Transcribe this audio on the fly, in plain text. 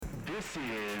This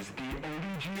is the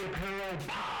ODG Apparel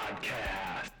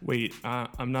Podcast. Wait,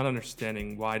 I'm not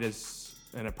understanding. Why does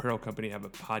an apparel company have a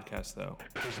podcast, though?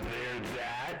 Because they're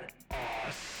that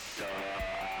awesome.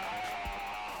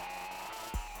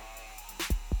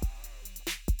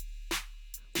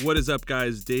 What is up,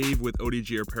 guys? Dave with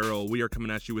ODG Apparel. We are coming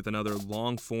at you with another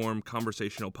long-form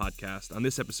conversational podcast. On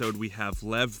this episode, we have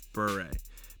Lev Bure.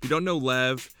 If you don't know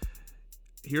Lev,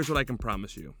 here's what I can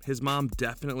promise you. His mom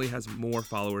definitely has more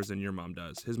followers than your mom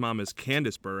does. His mom is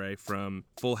Candace Bure from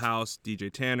Full House,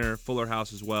 DJ Tanner, Fuller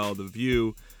House as well, The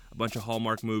View, a bunch of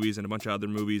Hallmark movies and a bunch of other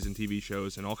movies and TV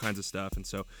shows and all kinds of stuff. And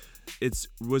so it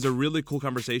was a really cool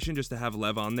conversation just to have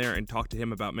Lev on there and talk to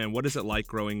him about, man, what is it like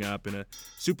growing up in a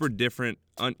super different,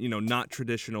 not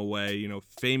traditional way,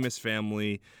 famous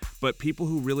family, but people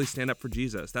who really stand up for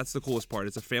Jesus. That's the coolest part.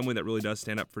 It's a family that really does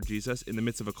stand up for Jesus in the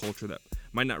midst of a culture that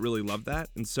might not really love that.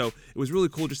 And so it was really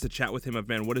cool just to chat with him of,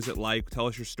 man, what is it like? Tell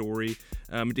us your story,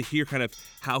 to hear kind of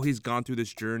how he's gone through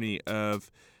this journey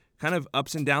of kind of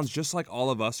ups and downs, just like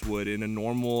all of us would in a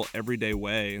normal, everyday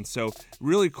way. And so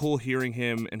really cool hearing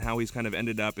him and how he's kind of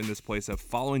ended up in this place of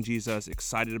following Jesus,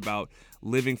 excited about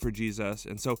living for Jesus.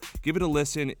 And so give it a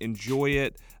listen, enjoy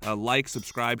it, like,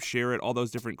 subscribe, share it, all those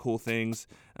different cool things.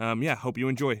 Hope you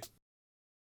enjoy.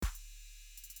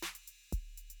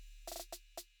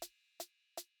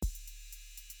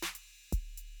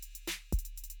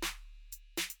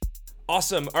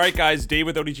 Awesome. All right, guys, Dave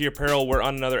with ODG Apparel. We're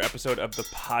on another episode of the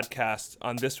podcast.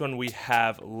 On this one, we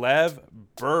have Lev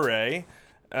Bure.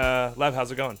 Lev, how's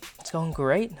it going? It's going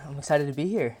great. I'm excited to be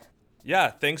here. Yeah,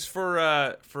 thanks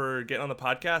for getting on the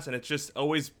podcast. And it just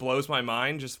always blows my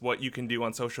mind just what you can do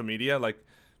on social media. Like,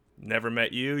 never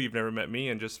met you, you've never met me,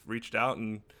 and just reached out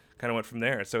and kind of went from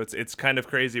there. So it's kind of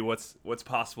crazy what's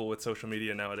possible with social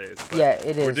media nowadays. But yeah,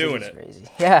 it is. We're doing it. Crazy.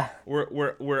 Yeah.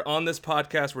 We're on this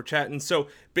podcast. We're chatting. So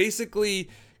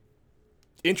basically,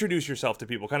 introduce yourself to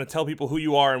people. Kind of tell people who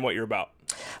you are and what you're about.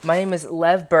 My name is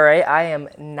Lev Bure. I am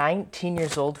 19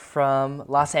 years old from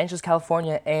Los Angeles,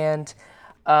 California, and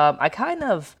I kind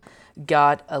of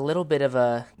got a little bit of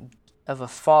a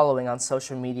following on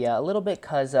social media, a little bit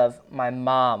because of my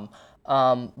mom,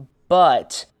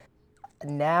 but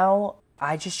now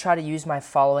I just try to use my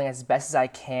following as best as I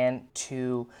can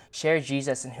to share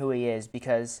Jesus and who he is,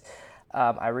 because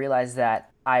I realized that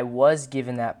I was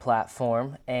given that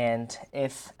platform, and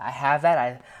if I have that,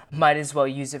 I might as well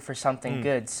use it for something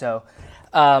good. So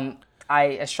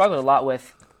I struggled a lot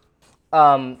with,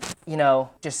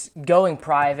 just going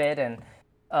private and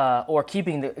or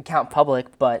keeping the account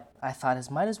public, but I thought I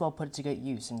might as well put it to good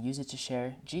use and use it to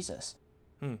share Jesus.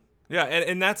 Yeah,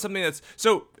 and that's something that's...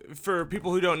 So, for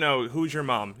people who don't know, who's your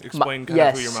mom? Explain of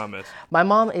who your mom is. My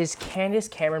mom is Candace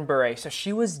Cameron-Bure. So,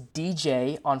 she was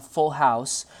DJ on Full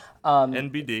House.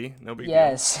 NBD, no big deal.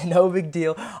 Yes, no big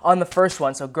deal. On the first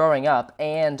one, so growing up,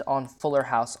 and on Fuller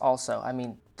House also. I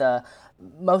mean,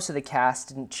 most of the cast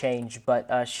didn't change,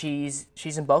 but she's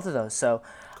in both of those. So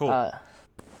cool.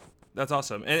 That's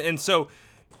awesome. And so...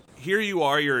 Here you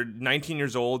are, you're 19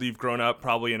 years old, you've grown up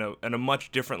probably in a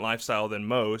much different lifestyle than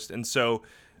most. And so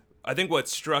I think what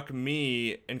struck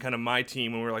me and kind of my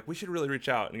team when we were like, we should really reach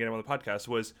out and get him on the podcast,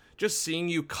 was just seeing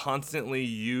you constantly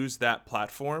use that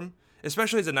platform,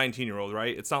 especially as a 19-year-old,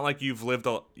 right? It's not like you've lived,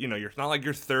 you're not like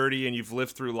you're 30 and you've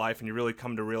lived through life and you really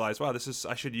come to realize, wow,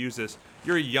 I should use this.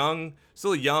 You're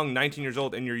still a young 19 years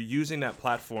old, and you're using that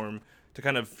platform to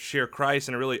kind of share Christ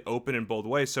in a really open and bold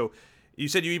way. So you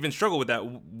said you even struggled with that.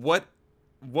 What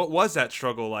was that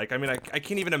struggle like? I mean, I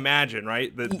can't even imagine,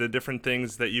 right? The different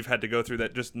things that you've had to go through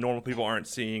that just normal people aren't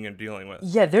seeing and dealing with.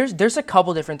 Yeah, there's a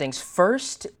couple different things.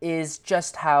 First is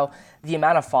just how the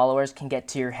amount of followers can get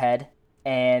to your head,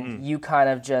 and you kind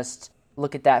of just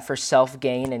look at that for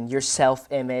self-gain and your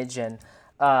self-image, and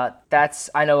that's,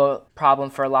 I know, a problem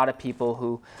for a lot of people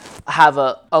who have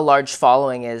a large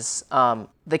following is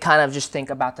they kind of just think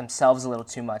about themselves a little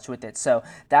too much with it. So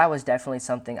that was definitely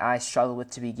something I struggled with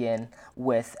to begin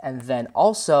with. And then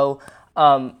also,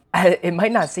 it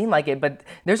might not seem like it, but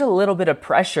there's a little bit of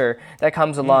pressure that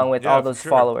comes along with all those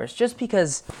followers, just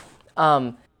because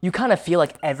you kind of feel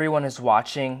like everyone is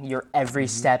watching your every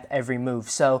step, every move.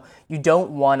 So you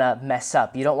don't want to mess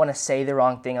up. You don't want to say the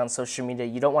wrong thing on social media.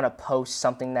 You don't want to post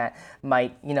something that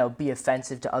might, be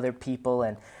offensive to other people.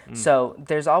 And so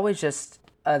there's always just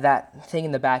that thing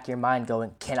in the back of your mind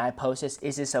going, can I post this?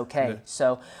 Is this okay? Yeah.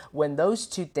 So when those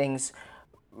two things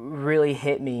really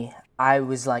hit me, I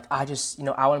was like, I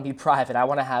want to be private. I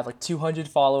want to have like 200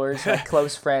 followers, like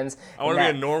close friends. I want to be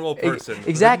a normal person.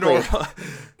 Exactly.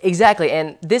 Exactly.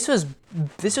 And this was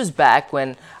back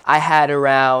when I had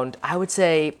around, I would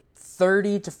say,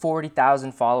 30 to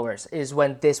 40,000 followers is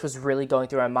when this was really going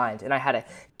through my mind, and I had to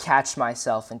catch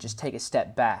myself and just take a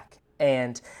step back.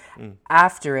 And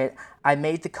after it, I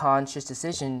made the conscious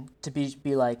decision to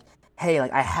be like, hey,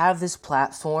 like I have this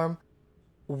platform.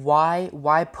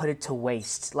 Why put it to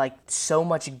waste? Like, so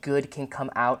much good can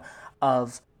come out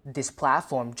of this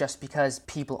platform just because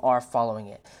people are following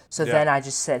it. So then I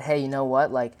just said, hey, you know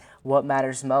what? Like, what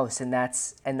matters most? And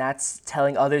that's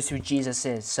telling others who Jesus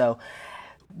is. So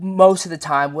most of the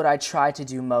time, what I try to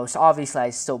do most, obviously I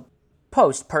still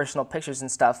post personal pictures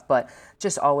and stuff, but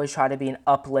just always try to be an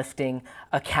uplifting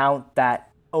account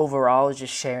that overall is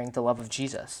just sharing the love of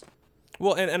Jesus.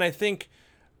 Well, and I think,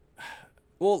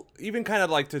 well, even kind of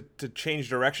like to change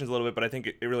directions a little bit, but I think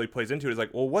it really plays into it is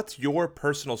like, well, what's your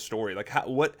personal story? Like,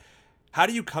 how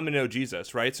do you come to know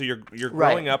Jesus, right? So you're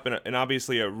growing up in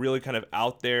obviously a really kind of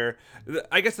out there.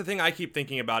 I guess the thing I keep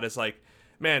thinking about is like,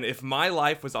 man, if my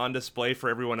life was on display for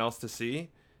everyone else to see,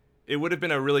 it would have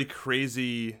been a really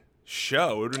crazy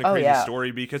show. It would have been a crazy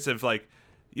story because of like,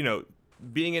 you know,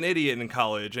 being an idiot in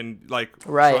college and like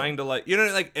trying to like, you know,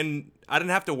 like, and I didn't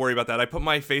have to worry about that. I put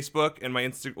my Facebook and my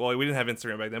Instagram, well, we didn't have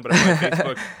Instagram back then, but I put my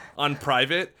Facebook on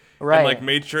private and like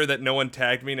made sure that no one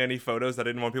tagged me in any photos that I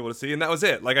didn't want people to see. And that was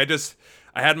it. Like I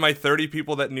had my 30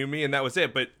 people that knew me and that was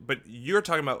it. But you're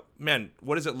talking about, man,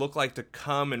 what does it look like to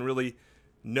come and really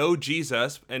know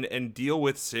Jesus and deal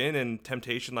with sin and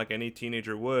temptation like any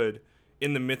teenager would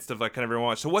in the midst of like kind of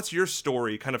everyone. So what's your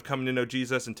story kind of coming to know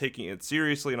Jesus and taking it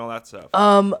seriously and all that stuff?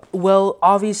 Well,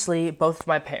 obviously both of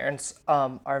my parents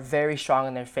are very strong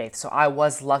in their faith. So I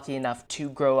was lucky enough to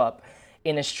grow up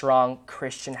in a strong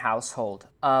Christian household.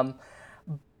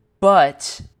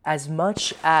 But as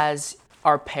much as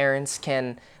our parents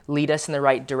can lead us in the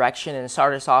right direction and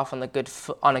start us off on a good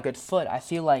foot, I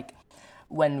feel like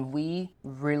when we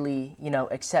really, you know,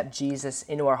 accept Jesus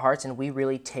into our hearts and we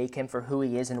really take him for who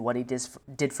he is and what he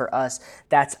did for us,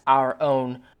 that's our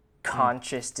own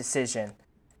conscious decision.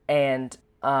 And,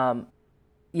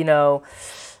 you know,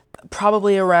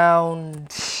 probably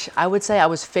around, I would say I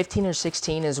was 15 or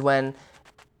 16 is when,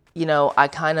 you know, I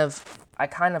kind of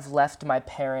left my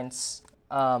parents,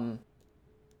 I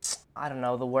don't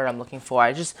know the word I'm looking for.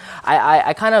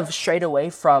 I kind of strayed away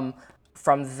from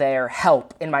their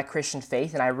help in my Christian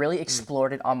faith, and I really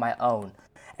explored it on my own.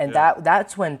 And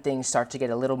that's when things start to get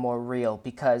a little more real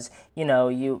because, you know,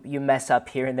 you mess up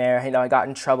here and there. You know, I got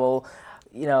in trouble,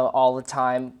 you know, all the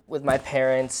time with my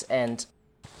parents, and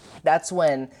that's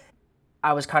when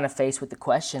I was kind of faced with the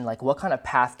question, like, what kind of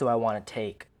path do I want to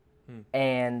take?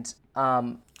 And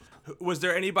was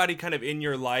there anybody kind of in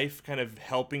your life kind of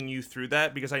helping you through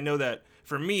that? Because I know that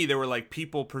for me, there were like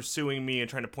people pursuing me and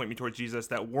trying to point me towards Jesus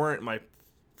that weren't my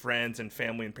friends and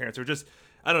family and parents. Or just,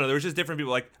 I don't know, there was just different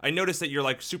people. Like, I noticed that you're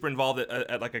like super involved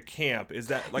at like a camp. Is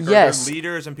that like, are there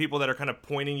leaders and people that are kind of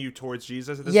pointing you towards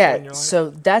Jesus at this point in your life? So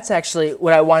that's actually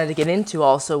what I wanted to get into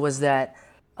also was that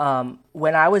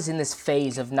when I was in this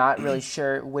phase of not really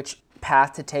sure which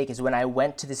path to take is when I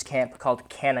went to this camp called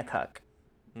Kanakuk.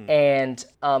 And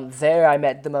there I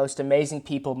met the most amazing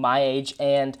people my age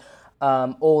and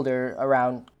older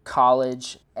around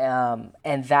college,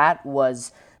 and that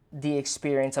was the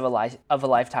experience of a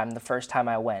lifetime the first time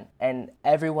I went. And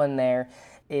everyone there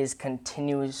is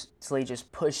continuously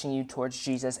just pushing you towards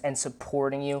Jesus and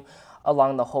supporting you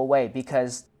along the whole way,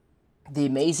 because the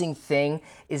amazing thing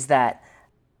is that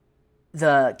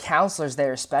the counselors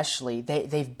there especially,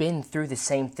 they've been through the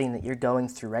same thing that you're going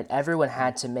through, right? Everyone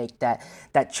had to make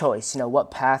that choice, you know,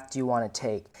 what path do you want to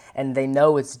take? And they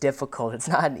know it's difficult. It's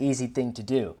not an easy thing to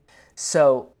do.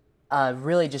 So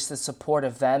really just the support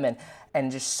of them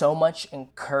and just so much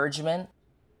encouragement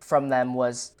from them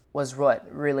was what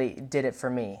really did it for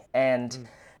me. And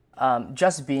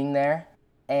just being there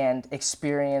and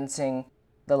experiencing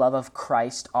the love of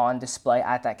Christ on display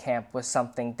at that camp was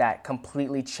something that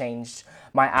completely changed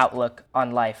my outlook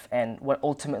on life and what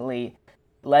ultimately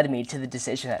led me to the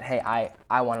decision that, hey,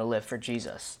 I want to live for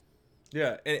Jesus.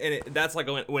 Yeah, and that's like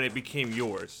when it became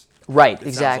yours. Right,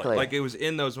 exactly. Like it was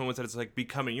in those moments that it's like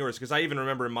becoming yours. Because I even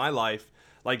remember in my life,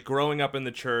 like growing up in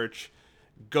the church,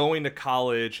 going to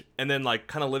college, and then like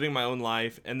kind of living my own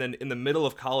life, and then in the middle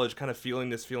of college kind of feeling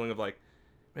this feeling of like,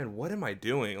 man, what am I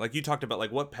doing? Like you talked about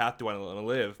like what path do I want to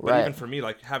live? But even for me,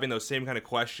 like having those same kind of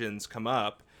questions come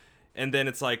up, and then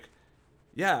it's like,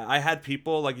 yeah, I had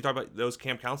people like you talk about those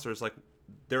camp counselors, like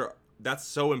that's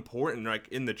so important, like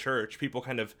in the church, people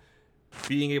kind of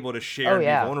being able to share and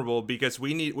be vulnerable, because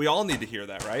we all need to hear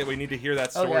that, right? We need to hear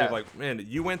that story of like, man,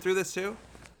 you went through this too?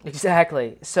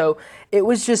 Exactly. So it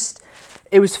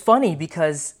was funny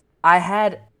because I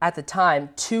had at the time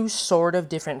two sort of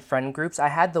different friend groups. I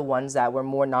had the ones that were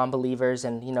more non-believers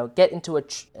and get into a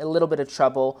little bit of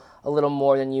trouble a little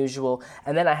more than usual,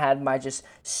 and then I had my just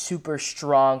super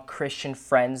strong Christian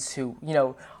friends who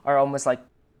are almost like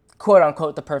quote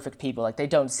unquote the perfect people. Like they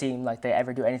don't seem like they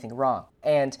ever do anything wrong.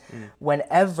 And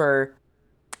whenever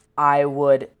I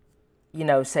would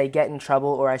say get in trouble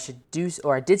or I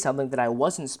did something that I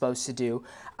wasn't supposed to do,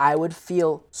 I would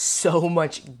feel so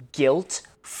much guilt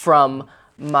from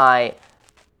my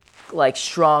like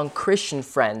strong Christian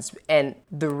friends. And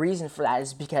the reason for that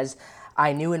is because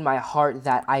I knew in my heart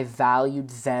that I valued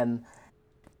them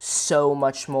so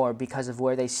much more because of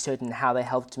where they stood and how they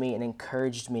helped me and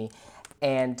encouraged me.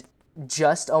 And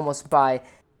just almost by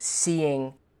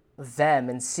seeing them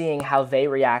and seeing how they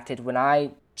reacted when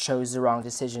I chose the wrong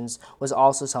decisions was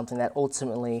also something that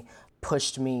ultimately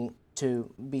pushed me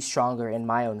to be stronger in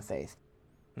my own faith.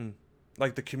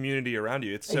 Like the community around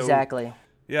you. It's so Exactly.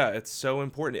 Yeah, it's so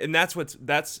important. And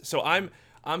so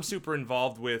I'm super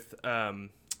involved with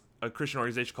a Christian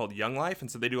organization called Young Life,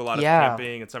 and so they do a lot of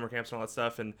camping and summer camps and all that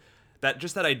stuff, and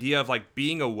that idea of like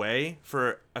being away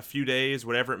for a few days,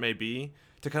 whatever it may be,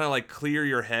 to kind of like clear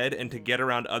your head and to get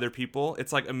around other people.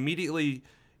 It's like immediately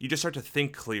you just start to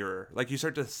think clearer. Like you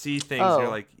start to see things and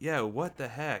you're like, yeah, what the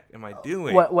heck am I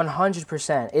doing?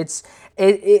 100%.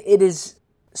 It is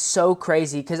so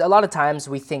crazy because a lot of times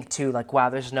we think too like, wow,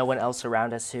 there's no one else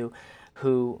around us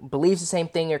who believes the same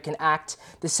thing or can act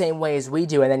the same way as we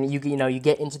do, and then you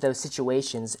get into those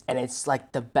situations and it's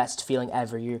like the best feeling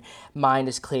ever. Your mind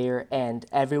is clear and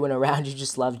everyone around you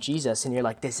just love Jesus and you're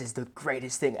like, this is the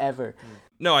greatest thing ever.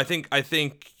 No, I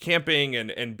think camping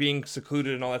and being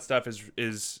secluded and all that stuff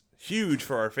is huge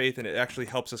for our faith, and it actually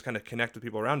helps us kind of connect with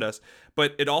people around us,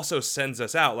 but it also sends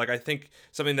us out. Like I think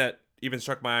something that even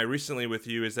struck my eye recently with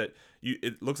you is that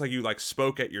it looks like you like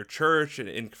spoke at your church and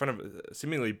in front of a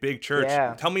seemingly big church.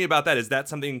 Yeah. Tell me about that. Is that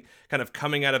something kind of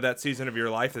coming out of that season of your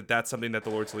life that's something that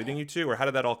the Lord's leading you to, or how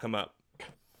did that all come up?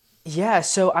 Yeah,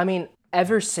 so I mean,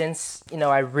 ever since,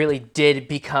 I really did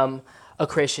become a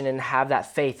Christian and have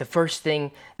that faith, the first thing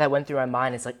that went through my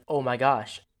mind is like, oh my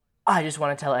gosh, I just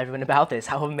want to tell everyone about this,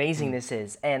 how amazing this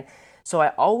is. And so I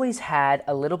always had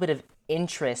a little bit of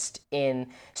interest in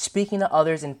speaking to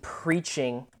others and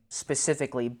preaching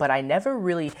specifically, but I never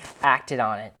really acted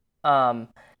on it.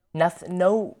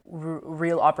 No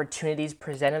real opportunities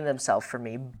presented themselves for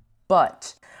me,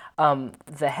 but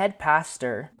the head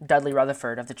pastor, Dudley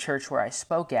Rutherford, of the church where I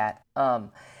spoke at,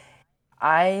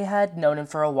 I had known him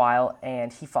for a while,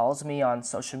 and he follows me on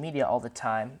social media all the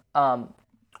time.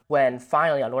 When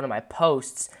finally on one of my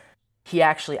posts, he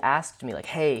actually asked me like,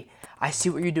 hey, I see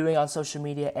what you're doing on social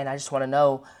media, and I just want to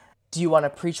know, do you want to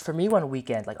preach for me one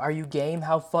weekend? Like, are you game?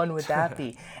 How fun would that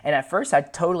be? And at first, I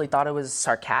totally thought it was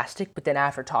sarcastic, but then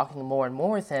after talking more and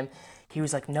more with him, he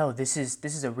was like, no, this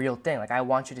is a real thing. Like, I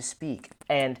want you to speak.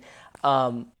 And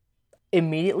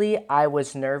immediately, I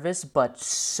was nervous, but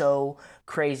so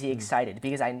crazy excited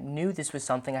because I knew this was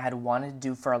something I had wanted to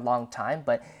do for a long time,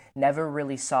 but never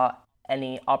really saw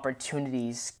any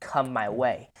opportunities come my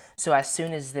way. So as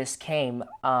soon as this came,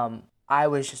 I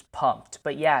was just pumped.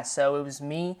 But yeah, so it was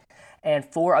me and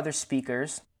 4 other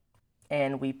speakers,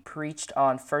 and we preached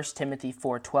on 1 Timothy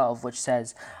 4:12, which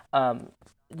says,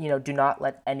 do not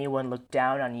let anyone look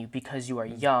down on you because you are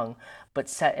young, but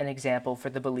set an example for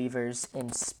the believers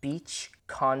in speech,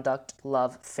 conduct,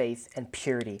 love, faith, and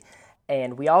purity.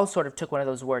 And we all sort of took one of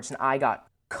those words, and I got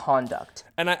conduct.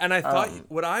 And I thought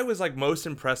what I was like most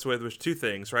impressed with was 2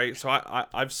 things, right? So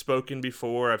I've spoken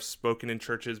before, I've spoken in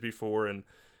churches before, and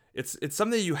it's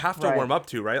something you have to warm up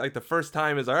to, right? Like the first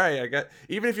time is all right.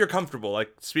 Even if you're comfortable,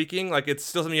 like speaking, like it's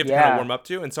still something you have to kind of warm up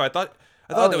to. And so I thought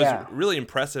that was really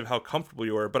impressive how comfortable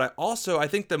you were. But I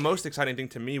think the most exciting thing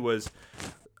to me was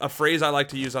a phrase I like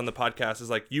to use on the podcast is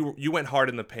like you went hard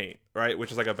in the paint, right?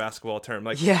 Which is like a basketball term.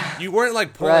 Like you weren't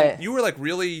like pulling, you were like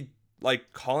really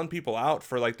like calling people out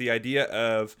for like the idea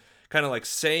of kind of like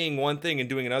saying one thing and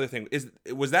doing another thing.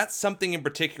 Was that something in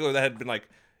particular that had been like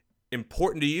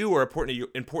important to you or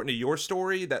important to your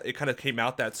story that it kind of came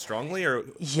out that strongly, or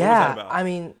what was that about? I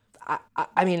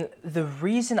mean, the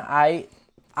reason I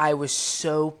was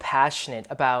so passionate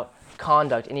about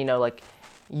conduct and like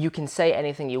you can say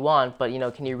anything you want, but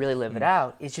can you really live it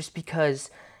out? Is just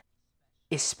because,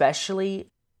 especially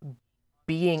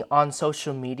being on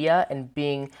social media and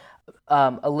being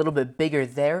a little bit bigger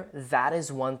there, that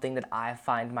is one thing that I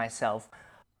find myself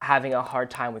having a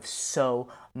hard time with so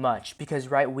much. Because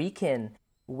we can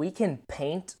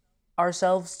paint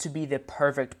ourselves to be the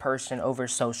perfect person over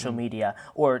social media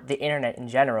or the internet in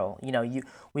general.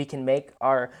 We can make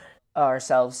our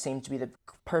ourselves seem to be the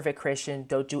perfect Christian,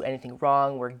 don't do anything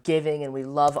wrong, we're giving and we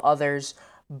love others,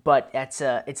 but it's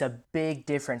a big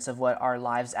difference of what our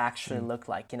lives actually look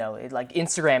like. Like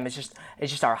Instagram is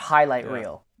just our highlight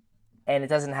reel, and it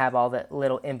doesn't have all the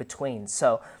little in between.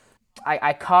 So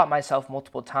I caught myself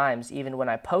multiple times, even when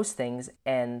I post things,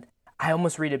 and I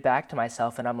almost read it back to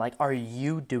myself, and I'm like, are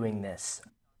you doing this?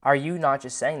 Are you not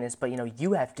just saying this, but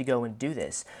you have to go and do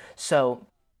this? So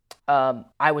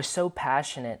I was so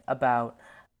passionate about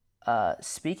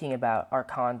speaking about our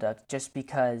conduct just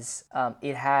because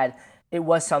it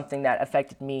was something that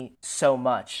affected me so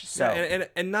much. So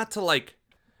and not to like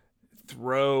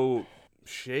throw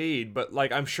shade, but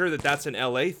like I'm sure that's an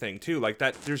LA thing too. Like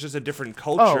that, there's just a different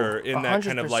culture in that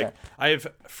kind of like. 100%. I have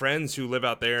friends who live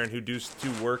out there and who do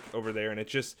work over there, and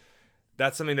it's just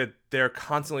that's something that they're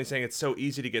constantly saying. It's so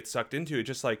easy to get sucked into. It's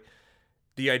just like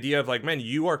the idea of like, man,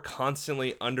 you are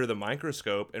constantly under the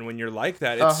microscope, and when you're like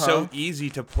that, it's so easy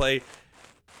to play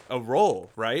a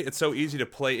role, right? It's so easy to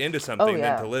play into something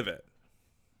than to live it.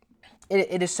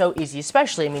 It is so easy,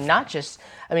 especially,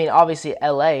 obviously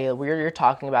LA, you're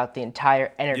talking about the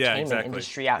entire entertainment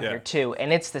industry out here too,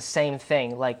 and it's the same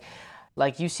thing.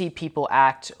 Like you see people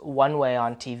act one way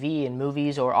on TV and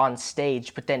movies or on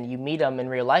stage, but then you meet them in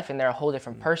real life and they're a whole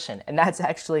different person. And that's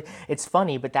actually, it's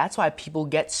funny, but that's why people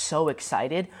get so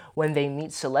excited when they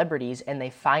meet celebrities and they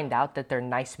find out that they're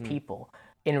nice people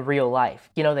in real life.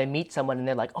 They meet someone and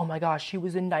they're like, oh my gosh, she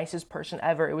was the nicest person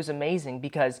ever. It was amazing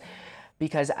because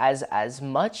as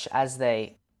much as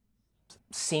they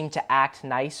seem to act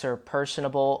nice or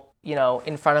personable,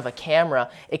 in front of a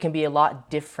camera, it can be a lot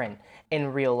different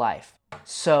in real life.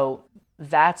 So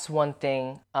that's one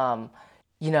thing, I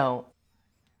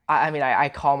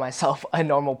call myself a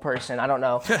normal person. I don't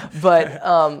know, but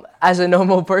as a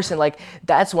normal person, like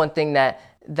that's one thing that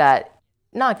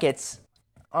not gets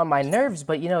on my nerves,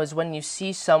 but is when you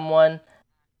see someone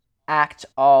act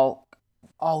all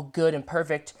good and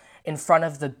perfect in front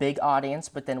of the big audience,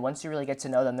 but then once you really get to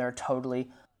know them, they're a totally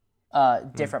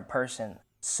different person.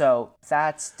 So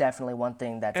that's definitely one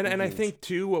thing that's and I think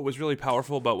too, what was really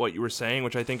powerful about what you were saying,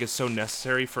 which I think is so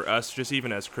necessary for us, just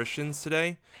even as Christians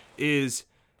today, is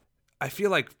I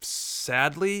feel like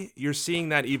sadly you're seeing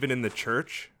that even in the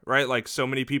church, right? Like so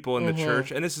many people in the church,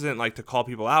 and this isn't like to call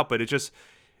people out, but it's just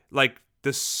like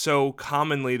this so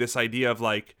commonly this idea of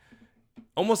like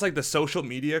almost like the social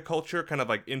media culture kind of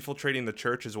like infiltrating the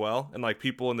church as well, and like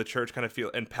people in the church kind of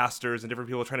feel, and pastors and different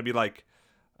people trying to be like,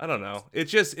 I don't know.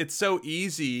 It's so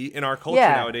easy in our culture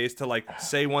nowadays to like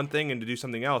say one thing and to do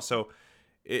something else. So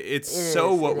it's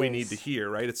what we need to hear,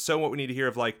 right? It's so what we need to hear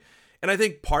of like, and I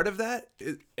think part of that,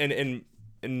 and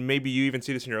maybe you even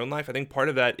see this in your own life, I think part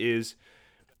of that is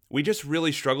we just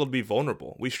really struggle to be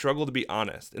vulnerable. We struggle to be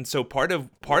honest. And so part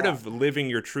of living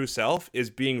your true self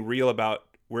is being real about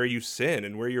where you sin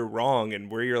and where you're wrong and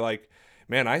where you're like,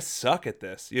 man, I suck at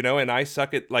this, and I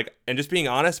suck at like, and just being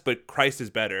honest, but Christ is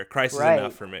better. Christ is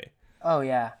enough for me. Oh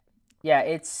yeah. Yeah,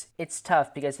 it's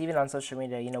tough because even on social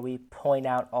media, we point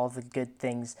out all the good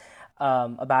things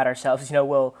about ourselves.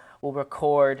 We'll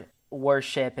record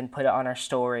worship and put it on our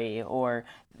story, or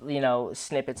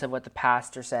snippets of what the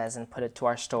pastor says and put it to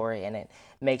our story, and it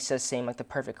makes us seem like the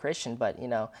perfect Christian. But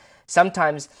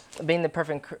sometimes being the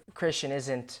perfect Christian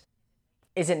isn't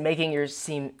making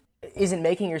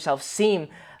yourself seem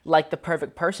like the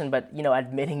perfect person, but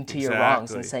admitting to your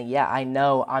wrongs and saying, yeah, I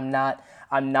know I'm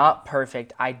not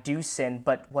perfect. I do sin,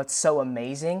 but what's so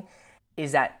amazing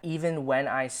is that even when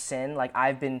I sin, like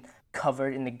I've been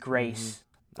covered in the grace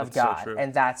of God,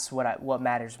 and that's what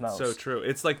matters most. So true.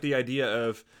 It's like the idea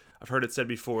of, I've heard it said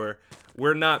before,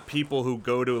 we're not people who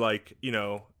go to like,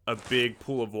 a big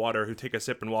pool of water, who take a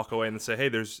sip and walk away and say, hey,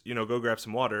 there's, go grab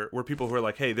some water. We're people who are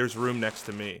like, hey, there's room next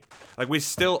to me. Like we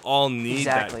still all need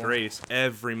that grace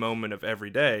every moment of every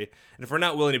day. And if we're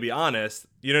not willing to be honest,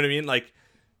 you know what I mean? Like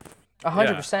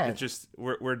 100%. It's just,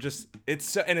 we're just,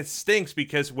 and it stinks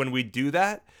because when we do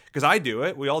that, because I do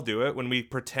it, we all do it, when we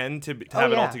pretend to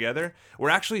have it all together, we're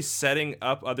actually setting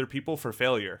up other people for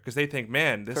failure because they think,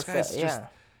 man, this guy's just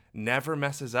never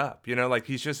messes up. Like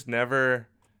he's just never.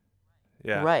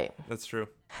 Yeah, right. That's true.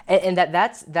 And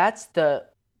that's the,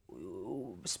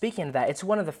 speaking of that, it's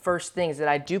one of the first things that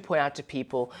I do point out to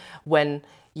people when,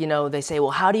 they say,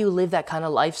 well, how do you live that kind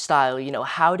of lifestyle?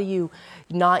 How do you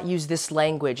not use this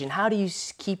language? And how do you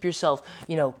keep yourself,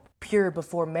 pure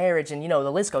before marriage? And,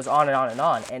 the list goes on and on and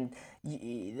on. And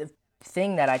the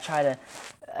thing that I try to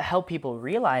help people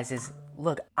realize is,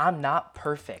 look, I'm not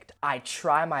perfect. I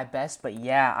try my best, but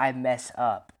yeah, I mess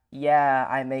up. Yeah,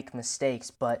 I make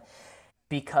mistakes, but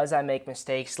because I make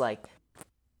mistakes, like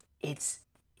it's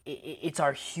it's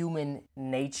our human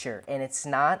nature, and it's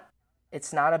not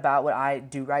about what I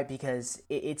do right, because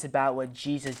it's about what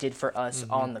Jesus did for us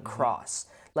on the cross.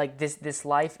 Like this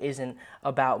life isn't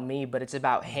about me, but it's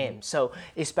about him. So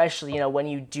especially, when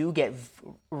you do get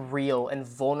real and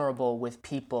vulnerable with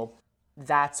people,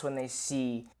 that's when they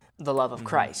see the love of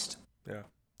Christ. Yeah.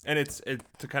 And it's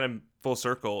to kind of full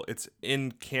circle, it's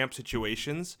in camp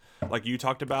situations like you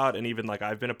talked about, and even like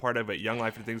I've been a part of at Young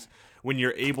Life and things, when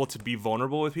you're able to be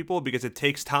vulnerable with people, because it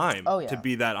takes time to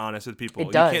be that honest with people.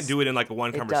 It does. You can't do it in like a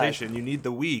one conversation. You need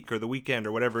the week or the weekend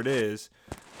or whatever it is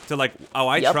to like,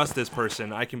 I trust this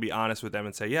person. I can be honest with them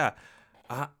and say, yeah,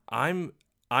 I'm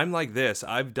like this.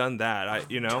 I've done that.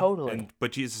 Totally.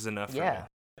 But Jesus is enough for me.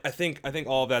 I think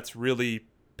all of that's really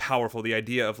powerful. The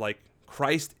idea of like,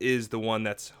 Christ is the one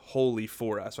that's holy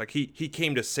for us. Like he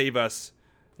came to save us,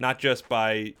 not just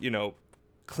by,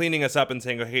 cleaning us up and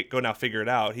saying, hey, go now figure it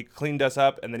out. He cleaned us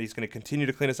up, and then he's going to continue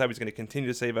to clean us up. He's going to continue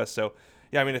to save us. So,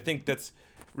 yeah, I think that's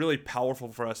really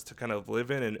powerful for us to kind of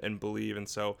live in and believe. And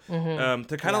so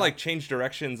to kind of like change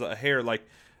directions here, like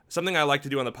something I like to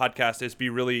do on the podcast is be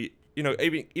really,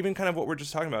 even kind of what we're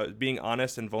just talking about, being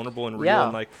honest and vulnerable and real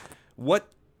and like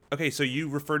okay, so you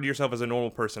refer to yourself as a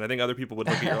normal person. I think other people would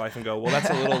look at your life and go, well, that's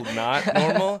a little not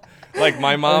normal. Like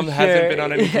my mom hasn't been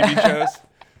on any TV shows.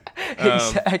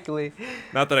 Exactly.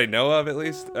 Not that I know of, at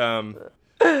least.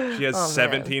 She has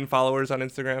 17 followers on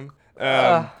Instagram.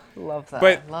 Love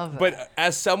that. But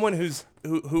as someone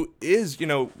who is,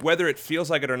 whether it feels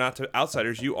like it or not to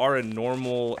outsiders, you are a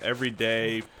normal,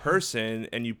 everyday person,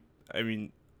 and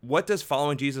what does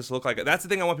following Jesus look like? That's the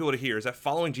thing I want people to hear, is that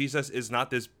following Jesus is not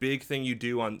this big thing you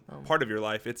do on part of your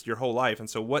life. It's your whole life. And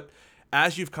so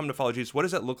as you've come to follow Jesus, what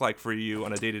does that look like for you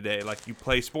on a day-to-day? Like you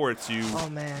play sports,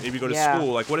 maybe go to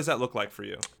school. Like what does that look like for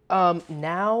you?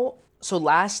 So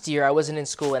last year I wasn't in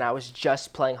school and I was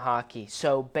just playing hockey.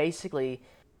 So basically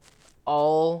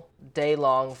all day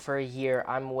long for a year,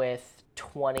 I'm with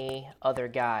 20 other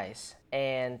guys.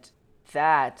 And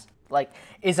that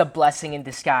is a blessing in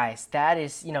disguise. That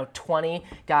is, 20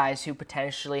 guys who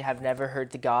potentially have never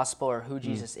heard the gospel or who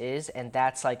Jesus is, and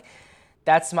that's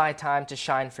my time to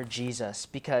shine for Jesus,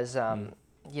 because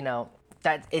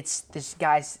that it's this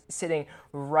guy's sitting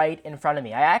right in front of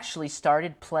me. I actually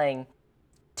started playing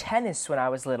tennis when I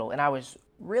was little, and I was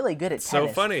really good at tennis. So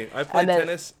funny. I played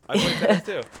tennis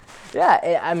too.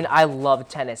 Yeah, I love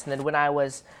tennis. And then when I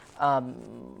was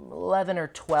 11 or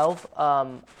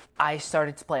 12, I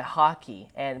started to play hockey,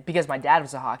 and because my dad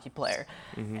was a hockey player.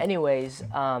 Anyways,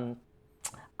 I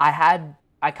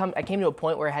came to a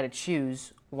point where I had to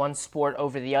choose one sport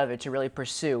over the other to really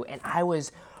pursue, and I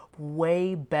was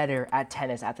way better at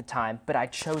tennis at the time, but I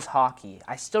chose hockey.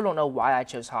 I still don't know why I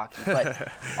chose hockey,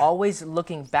 but always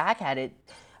looking back at it,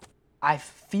 I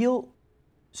feel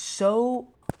so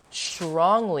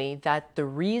strongly that the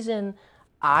reason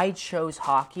I chose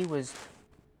hockey was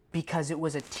because it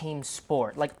was a team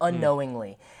sport, like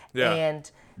unknowingly.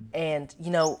 And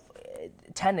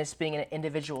tennis being an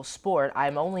individual sport,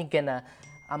 I'm only gonna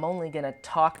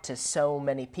talk to so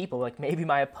many people. Like maybe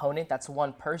my opponent, that's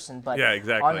one person, but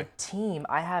on a team,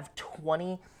 I have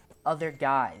 20 other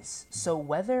guys. So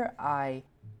whether I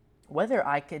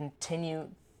continue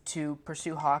to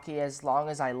pursue hockey as long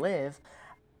as I live,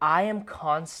 I am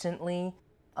constantly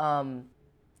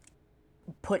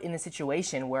put in a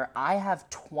situation where I have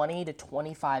 20 to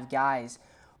 25 guys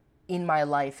in my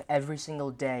life every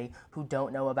single day who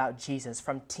don't know about Jesus,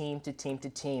 from team to team to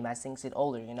team as things get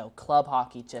older, club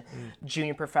hockey to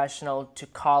junior professional to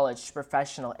college to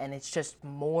professional, and it's just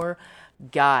more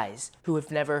guys who have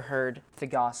never heard the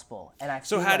gospel. And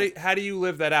how do you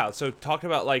live that out? So talk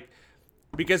about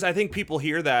because I think people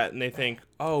hear that and they think,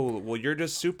 oh, well, you're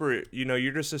just super,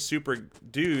 you're just a super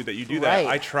dude that you do that.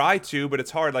 I try to, but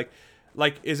it's hard.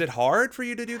 Like, is it hard for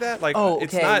you to do that?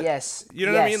 It's not. Yes. You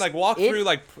know what I mean? Like, walk through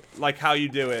like how you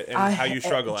do it and how you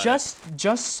struggle at it.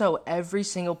 Just so every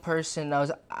single person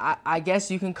knows, I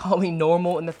guess you can call me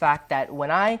normal in the fact that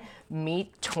when I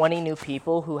meet 20 new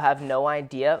people who have no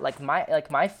idea,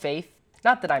 my faith,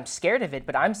 not that I'm scared of it,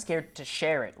 but I'm scared to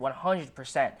share it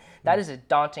 100%. That is a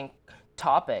daunting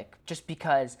topic, just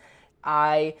because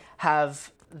I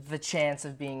have the chance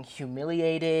of being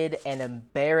humiliated and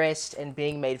embarrassed and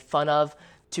being made fun of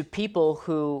to people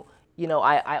who,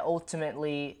 I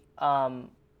ultimately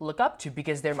look up to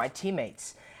because they're my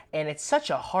teammates. And it's such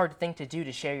a hard thing to do,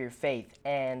 to share your faith.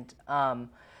 And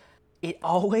it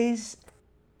always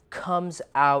comes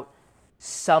out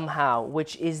somehow,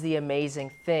 which is the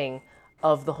amazing thing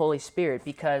of the Holy Spirit,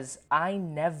 because I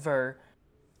never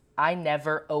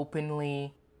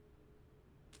openly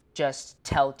just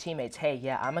tell teammates, hey,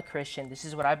 yeah, I'm a Christian, this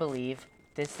is what I believe,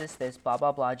 this, blah,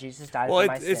 blah, blah. Jesus died Well, for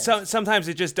my sins. sometimes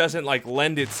it just doesn't like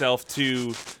lend itself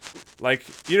to, like,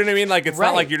 you know what I mean? Like, it's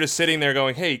not like you're just sitting there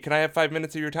going, hey, can I have 5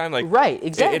 minutes of your time? Like, right,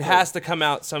 exactly. It has to come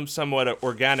out somewhat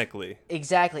organically.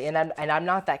 Exactly, and I'm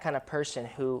not that kind of person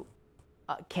who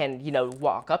can,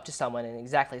 walk up to someone and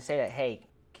exactly say that, hey,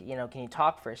 can you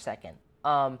talk for a second?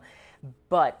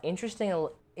 But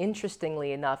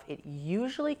interestingly enough, it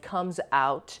usually comes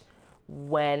out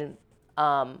when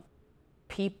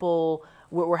people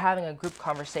we're having a group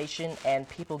conversation and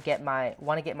people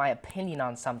want to get my opinion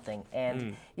on something,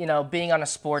 and being on a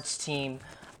sports team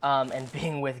and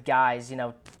being with guys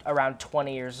around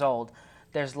 20 years old,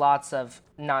 there's lots of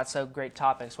not so great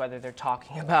topics, whether they're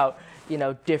talking about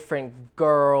different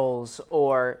girls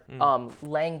or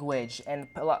language, and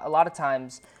a lot of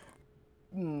times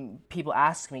people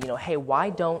ask me, hey, why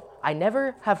don't I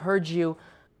never have heard you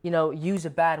use a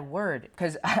bad word,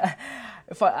 because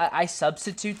if I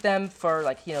substitute them for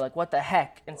like what the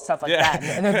heck and stuff like that,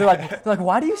 and they're like,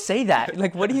 why do you say that?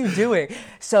 Like, what are you doing?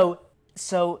 So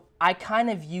I kind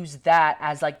of use that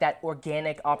as like that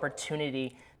organic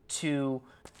opportunity to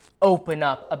open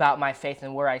up about my faith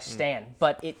and where I stand.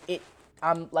 But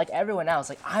I'm like everyone else,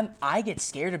 like I get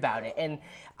scared about it, and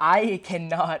I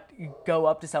cannot go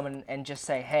up to someone and just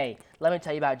say, hey, let me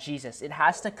tell you about Jesus. It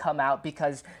has to come out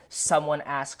because someone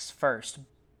asks first.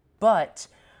 But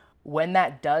when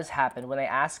that does happen, when they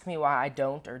ask me why I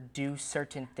don't or do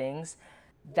certain things,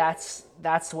 that's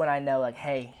when I know, like,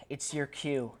 hey, it's your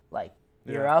cue. Like,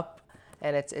 you're up,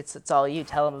 and it's all you.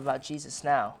 Tell them about Jesus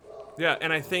now. Yeah,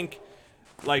 and I think,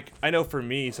 like, I know for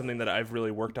me, something that I've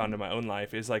really worked on in my own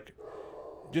life is, like,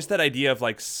 just that idea of,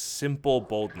 like, simple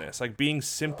boldness, like being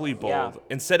simply bold. Yeah.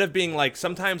 Instead of being, like,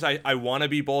 sometimes I want to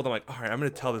be bold. I'm like, all right, I'm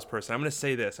going to tell this person, I'm going to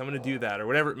say this, I'm going to do that, or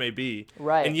whatever it may be.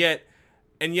 Right. And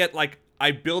yet, like,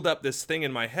 I build up this thing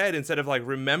in my head instead of, like,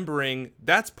 remembering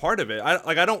that's part of it.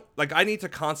 I need to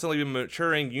constantly be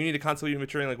maturing. You need to constantly be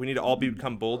maturing. Like, we need to all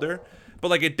become bolder. But,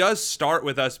 like, it does start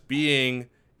with us being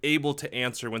able to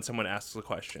answer when someone asks a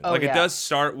question. It does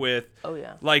start with,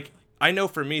 like, I know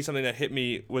for me, something that hit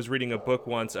me was reading a book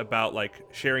once about, like,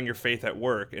 sharing your faith at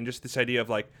work, and just this idea of,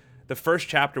 like, the first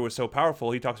chapter was so powerful.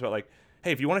 He talks about, like,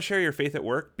 hey, if you want to share your faith at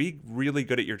work, be really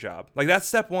good at your job. Like, that's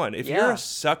step one. If you're a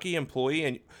sucky employee,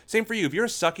 and same for you, if you're a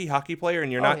sucky hockey player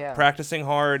and you're not practicing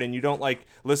hard and you don't, like,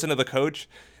 listen to the coach,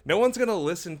 no one's going to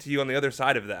listen to you on the other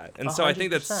side of that. And 100%. So I think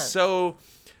that's so,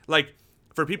 like,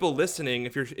 for people listening,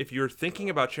 if you're thinking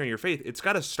about sharing your faith, it's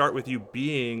got to start with you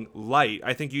being light.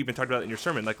 I think you even talked about it in your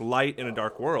sermon, like light in a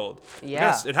dark world.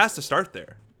 Yeah. It has to start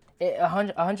there.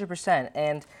 100%.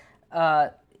 And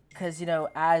because,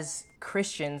 as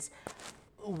Christians,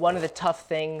 one of the tough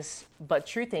things, but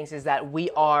true things, is that we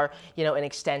are, an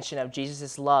extension of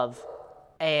Jesus' love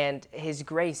and his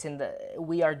grace. And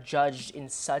we are judged in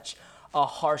such a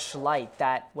harsh light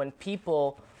that when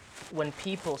people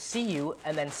see you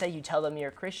and then say you tell them you're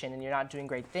a Christian and you're not doing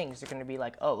great things, they're going to be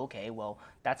like, oh, okay, well,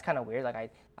 that's kind of weird.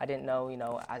 Like, I didn't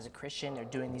know, as a Christian, you're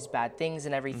doing these bad things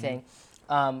and everything.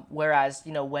 Whereas,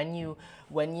 when you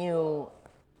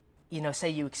say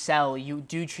you excel, you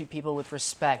do treat people with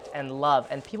respect and love,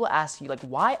 and people ask you, like,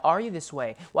 why are you this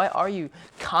way? Why are you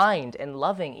kind and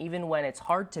loving even when it's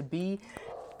hard to be?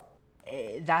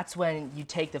 That's when you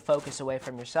take the focus away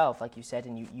from yourself, like you said,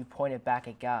 and you point it back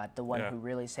at God, the one who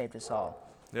really saved us all.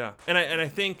 Yeah, and I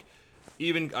think,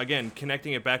 even, again,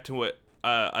 connecting it back to what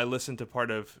I listened to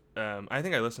part of, I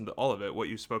think I listened to all of it, what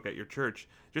you spoke at your church,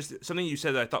 just something you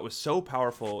said that I thought was so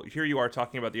powerful. Here you are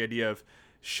talking about the idea of,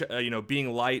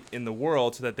 being light in the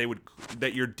world so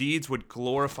that your deeds would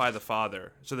glorify the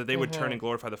Father, so that they would turn and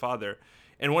glorify the Father.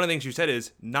 And one of the things you said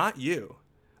is, not you.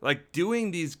 Like,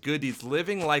 doing these good deeds,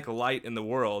 living like light in the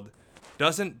world,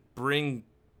 doesn't bring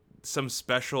some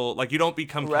special, like, you don't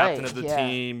become captain of the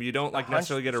team, you don't, like,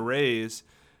 necessarily get a raise,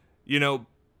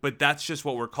 but that's just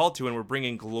what we're called to, and we're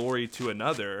bringing glory to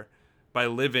another by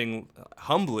living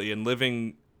humbly and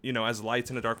living, as lights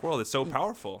in a dark world. It's so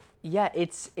powerful. Yeah,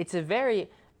 it's a very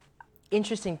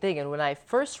interesting thing, and when I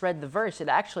first read the verse, it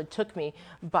actually took me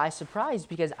by surprise,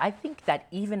 because I think that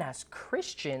even as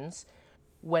Christians,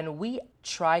 when we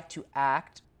try to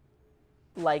act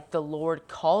like the Lord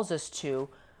calls us to,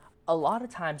 a lot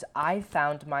of times I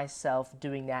found myself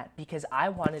doing that because I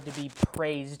wanted to be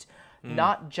praised,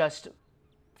 not just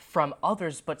from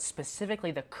others, but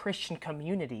specifically the Christian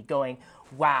community, going,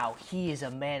 wow, he is a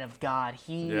man of God.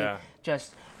 He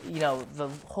just, the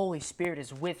Holy Spirit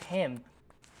is with him.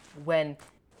 When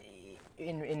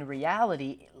in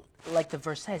reality, like the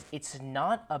verse says, it's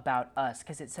not about us,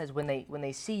 because it says when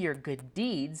they see your good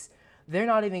deeds, they're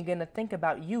not even going to think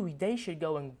about you. They should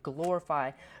go and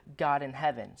glorify God in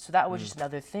heaven. So that was just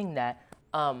another thing that,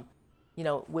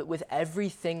 with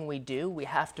everything we do, we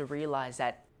have to realize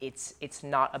that it's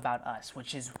not about us,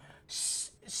 which is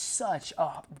such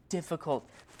a difficult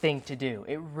thing to do.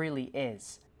 It really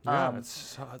is. Yeah,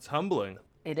 it's humbling.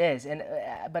 It is,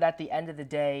 but at the end of the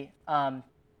day,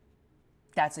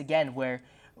 that's again where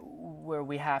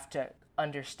we have to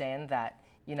understand that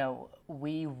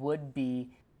we would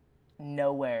be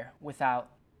nowhere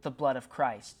without the blood of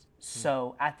Christ.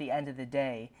 So at the end of the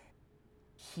day,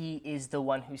 He is the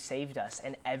one who saved us,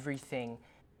 and everything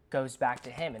goes back to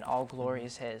Him, and all glory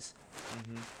is His.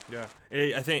 Yeah,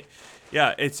 I think,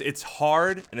 it's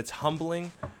hard and it's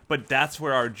humbling, but that's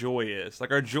where our joy is.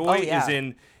 Like our joy is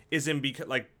in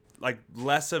like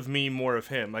less of me, more of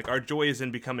Him. Like our joy is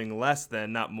in becoming less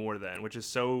than, not more than, which is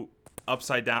so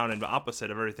upside down and the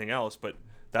opposite of everything else. But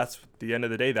that's the end of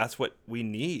the day. That's what we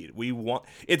need. We want.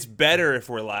 It's better if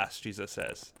we're last. Jesus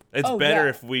says it's better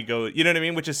if we go. You know what I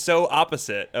mean? Which is so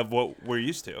opposite of what we're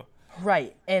used to.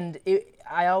 Right, and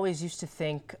I always used to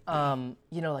think,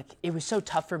 like it was so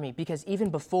tough for me because even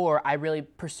before I really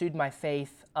pursued my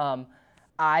faith,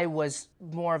 I was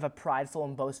more of a prideful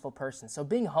and boastful person. So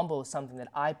being humble is something that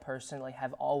I personally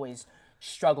have always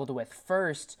struggled with.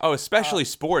 First, especially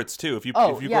sports too. If you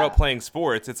grow up playing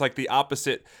sports, it's like the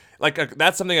opposite. Like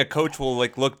that's something a coach will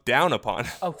like look down upon.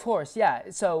 Of course, yeah.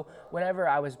 So whenever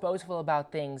I was boastful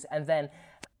about things, and then,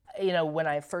 when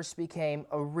I first became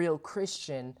a real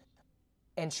Christian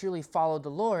and truly followed the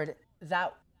Lord,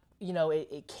 that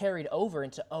it carried over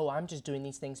into, I'm just doing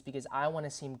these things because I want to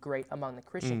seem great among the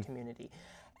Christian community.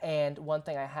 And one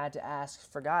thing I had to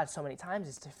ask for God so many times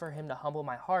is for Him to humble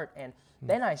my heart. And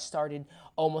then I started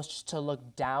almost to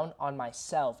look down on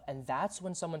myself. And that's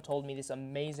when someone told me this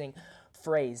amazing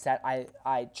phrase that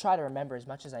I try to remember as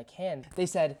much as I can. They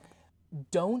said,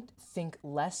 don't think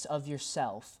less of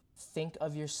yourself. Think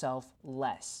of yourself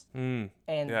less. And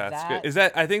that's good. Is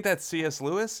that? I think that's C.S.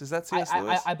 Lewis. Is that C.S.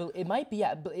 Lewis? I believe it might be.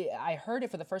 Yeah, I heard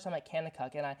it for the first time at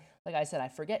Kanakuk, and like I said, I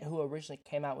forget who originally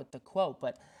came out with the quote,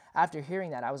 but after hearing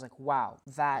that, I was like, wow,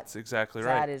 that's exactly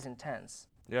right. That is intense.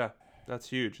 Yeah, that's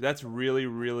huge. That's really,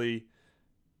 really.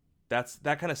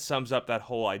 That kind of sums up that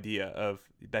whole idea of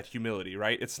that humility,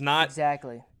 right? It's not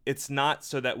exactly. It's not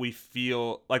so that we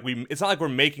feel like it's not like we're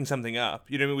making something up.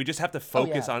 You know what I mean? We just have to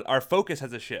focus on, our focus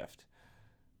has a shift.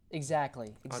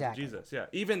 Exactly. Onto Jesus, yeah.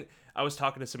 Even, I was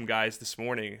talking to some guys this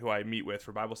morning who I meet with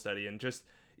for Bible study, and just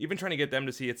even trying to get them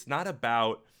to see it's not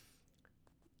about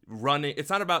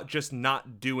just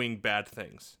not doing bad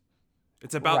things.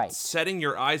 It's about setting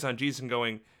your eyes on Jesus and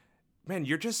going, man,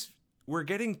 we're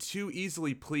getting too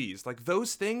easily pleased. Like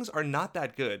those things are not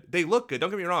that good. They look good. Don't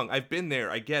get me wrong. I've been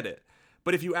there. I get it.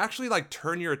 But if you actually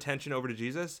turn your attention over to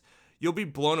Jesus, you'll be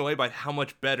blown away by how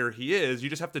much better He is. You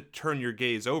just have to turn your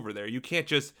gaze over there. You can't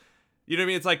just, you know what I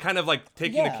mean? It's like kind of like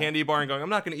taking the candy bar and going, I'm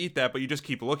not going to eat that, but you just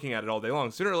keep looking at it all day long.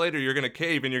 Sooner or later, you're going to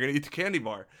cave and you're going to eat the candy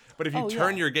bar. But if you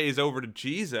turn your gaze over to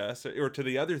Jesus or to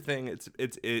the other thing,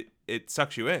 it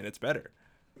sucks you in. It's better.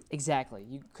 Exactly.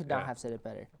 You could not have said it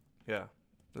better. Yeah,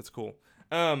 that's cool.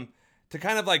 To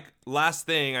kind of last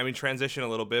thing, I mean, transition a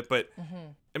little bit, but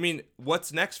I mean,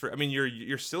 what's next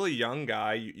you're still a young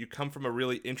guy. You come from a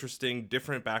really interesting,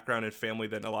 different background and family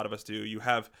than a lot of us do. You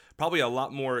have probably a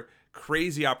lot more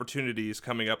crazy opportunities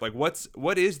coming up. Like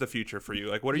what is the future for you?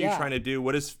 Like, what are you trying to do?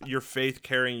 What is your faith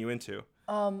carrying you into?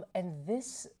 And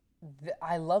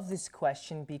I love this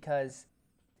question because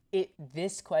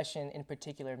this question in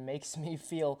particular makes me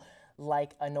feel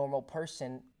like a normal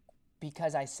person,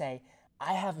 because I say,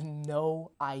 I have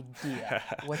no idea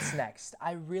what's next.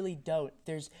 I really don't.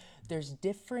 There's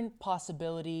different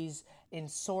possibilities in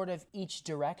sort of each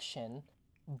direction,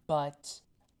 but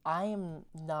I am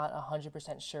not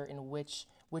 100% sure in which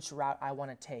route I want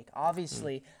to take.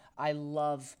 Obviously, I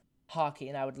love hockey,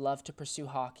 and I would love to pursue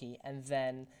hockey. And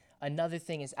then another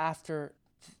thing is, after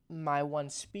my one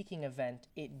speaking event,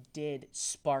 it did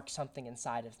spark something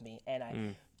inside of me, and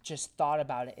I just thought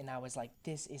about it, and I was like,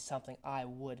 this is something I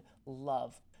would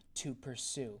love to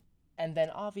pursue. And then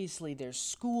obviously there's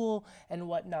school and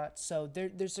whatnot, so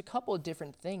there's a couple of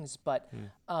different things, but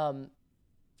I'm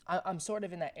sort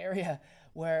of in that area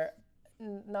where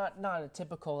not a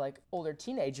typical older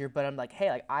teenager, but I'm like,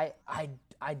 hey,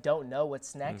 I don't know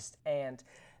what's next, and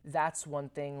that's one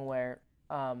thing where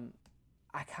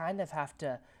I kind of have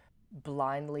to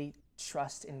blindly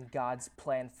trust in God's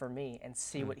plan for me and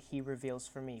see what He reveals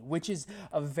for me, which is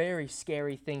a very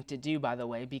scary thing to do, by the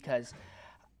way, because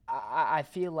I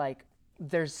feel like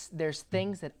there's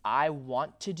things that I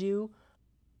want to do,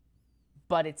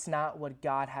 but it's not what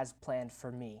God has planned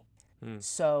for me.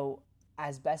 So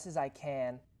as best as I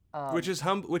can. Which is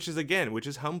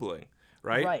humbling,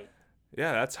 right? Right.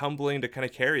 Yeah, that's humbling to kind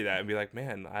of carry that and be like,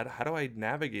 man, how do I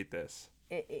navigate this?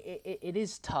 It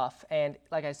is tough, and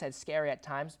like I said, scary at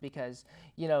times, because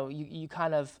you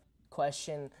kind of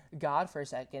question God for a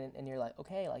second, and you're like,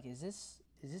 okay, like is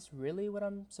this really what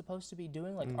I'm supposed to be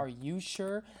doing? Like, are you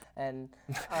sure? And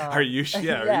are you sure?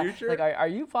 yeah, Are you sure? like are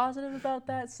you positive about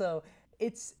that? So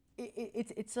it's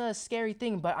a scary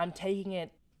thing, but I'm taking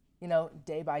it,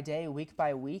 day by day, week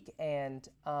by week, and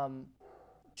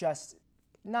just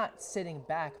not sitting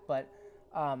back, but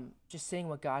just seeing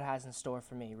what God has in store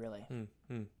for me, really.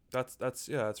 That's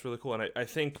really cool. And I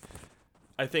think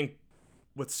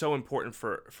what's so important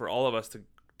for all of us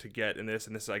to get in this,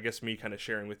 and this is, I guess, me kind of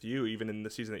sharing with you, even in the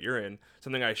season that you're in,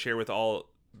 something I share with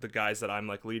all the guys that I'm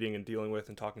like leading and dealing with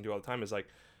and talking to all the time is like,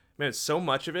 man, so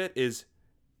much of it is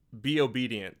be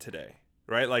obedient today,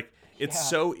 right? Like, it's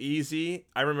so easy.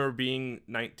 I remember being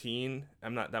 19.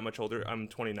 I'm not that much older. I'm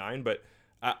 29, but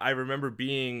I remember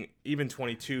being even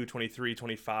 22, 23,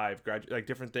 25, like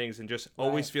different things, and just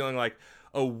always feeling like,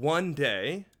 oh, one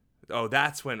day,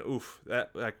 that's when,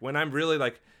 like when I'm really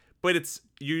like, but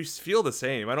you feel the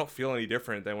same. I don't feel any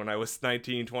different than when I was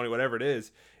 19, 20, whatever it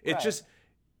is. It's just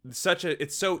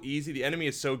it's so easy. The enemy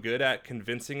is so good at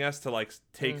convincing us to like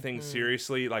take things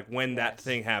seriously, like when that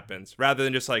thing happens, rather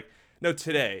than just like, no,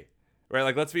 today, right?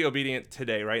 Like, let's be obedient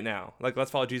today, right now. Like, let's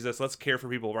follow Jesus. Let's care for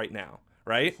people right now.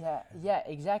 Right? Yeah,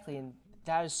 exactly. And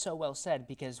that is so well said,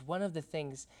 because one of the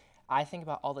things I think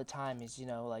about all the time is,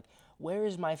 like, where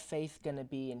is my faith going to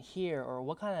be in here, or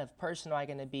what kind of person am I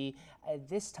going to be at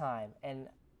this time? And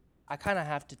I kind of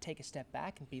have to take a step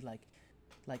back and be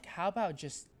like, how about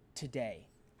just today?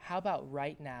 How about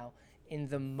right now, in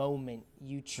the moment,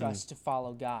 you trust to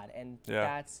follow God? And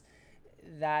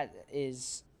that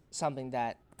is something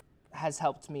that has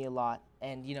helped me a lot.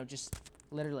 And, just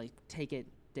literally take it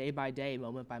day by day,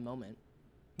 moment by moment.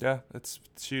 Yeah, it's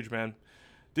huge, man.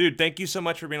 Dude, thank you so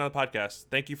much for being on the podcast.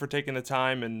 Thank you for taking the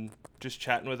time and just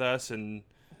chatting with us, and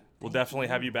we'll definitely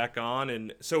have you back on.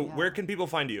 And so where can people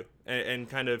find you and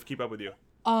kind of keep up with you?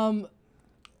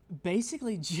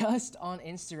 Basically just on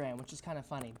Instagram, which is kind of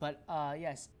funny. But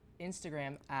yes,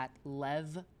 Instagram at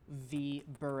Lev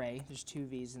Bure. There's 2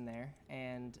 V's in there,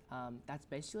 and that's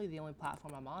basically the only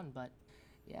platform I'm on. But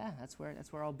yeah, that's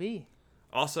where I'll be.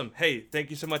 Awesome. Hey, thank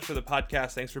you so much for the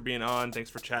podcast. Thanks for being on. Thanks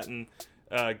for chatting.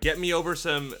 Get me over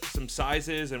some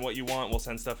sizes and what you want. We'll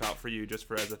send stuff out for you just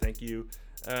for as a thank you.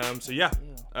 So yeah.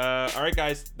 All right,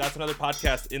 guys. That's another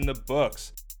podcast in the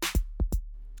books.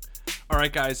 All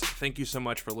right, guys. Thank you so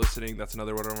much for listening. That's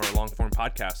another one of our long form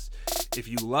podcasts. If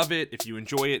you love it, if you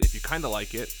enjoy it, if you kind of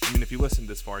like it, I mean, if you listened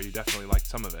this far, you definitely liked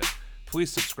some of it.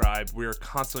 Please subscribe. We are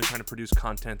constantly trying to produce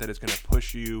content that is going to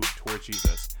push you towards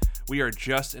Jesus. We are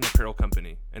just an apparel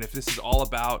company. And if this is all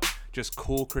about just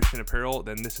cool Christian apparel,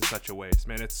 then this is such a waste.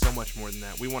 Man, it's so much more than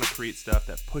that. We want to create stuff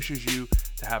that pushes you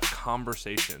to have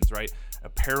conversations, right?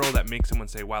 Apparel that makes someone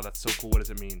say, wow, that's so cool. What does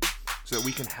it mean? So that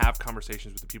we can have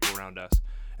conversations with the people around us.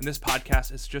 And this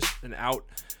podcast is just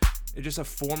it's just a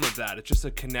form of that. It's just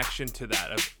a connection to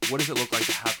that of what does it look like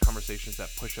to have conversations that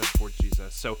push us towards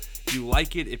Jesus. So if you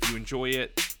like it, if you enjoy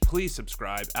it, please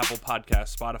subscribe. Apple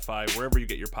Podcasts, Spotify, wherever you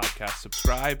get your podcasts,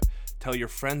 subscribe. Tell your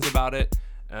friends about it.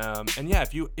 And yeah,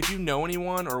 if you know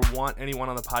anyone or want anyone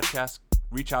on the podcast,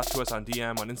 reach out to us on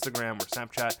DM, on Instagram or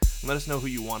Snapchat, and let us know who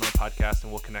you want on the podcast,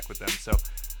 and we'll connect with them. So,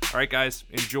 all right, guys,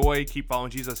 enjoy. Keep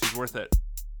following Jesus. He's worth it.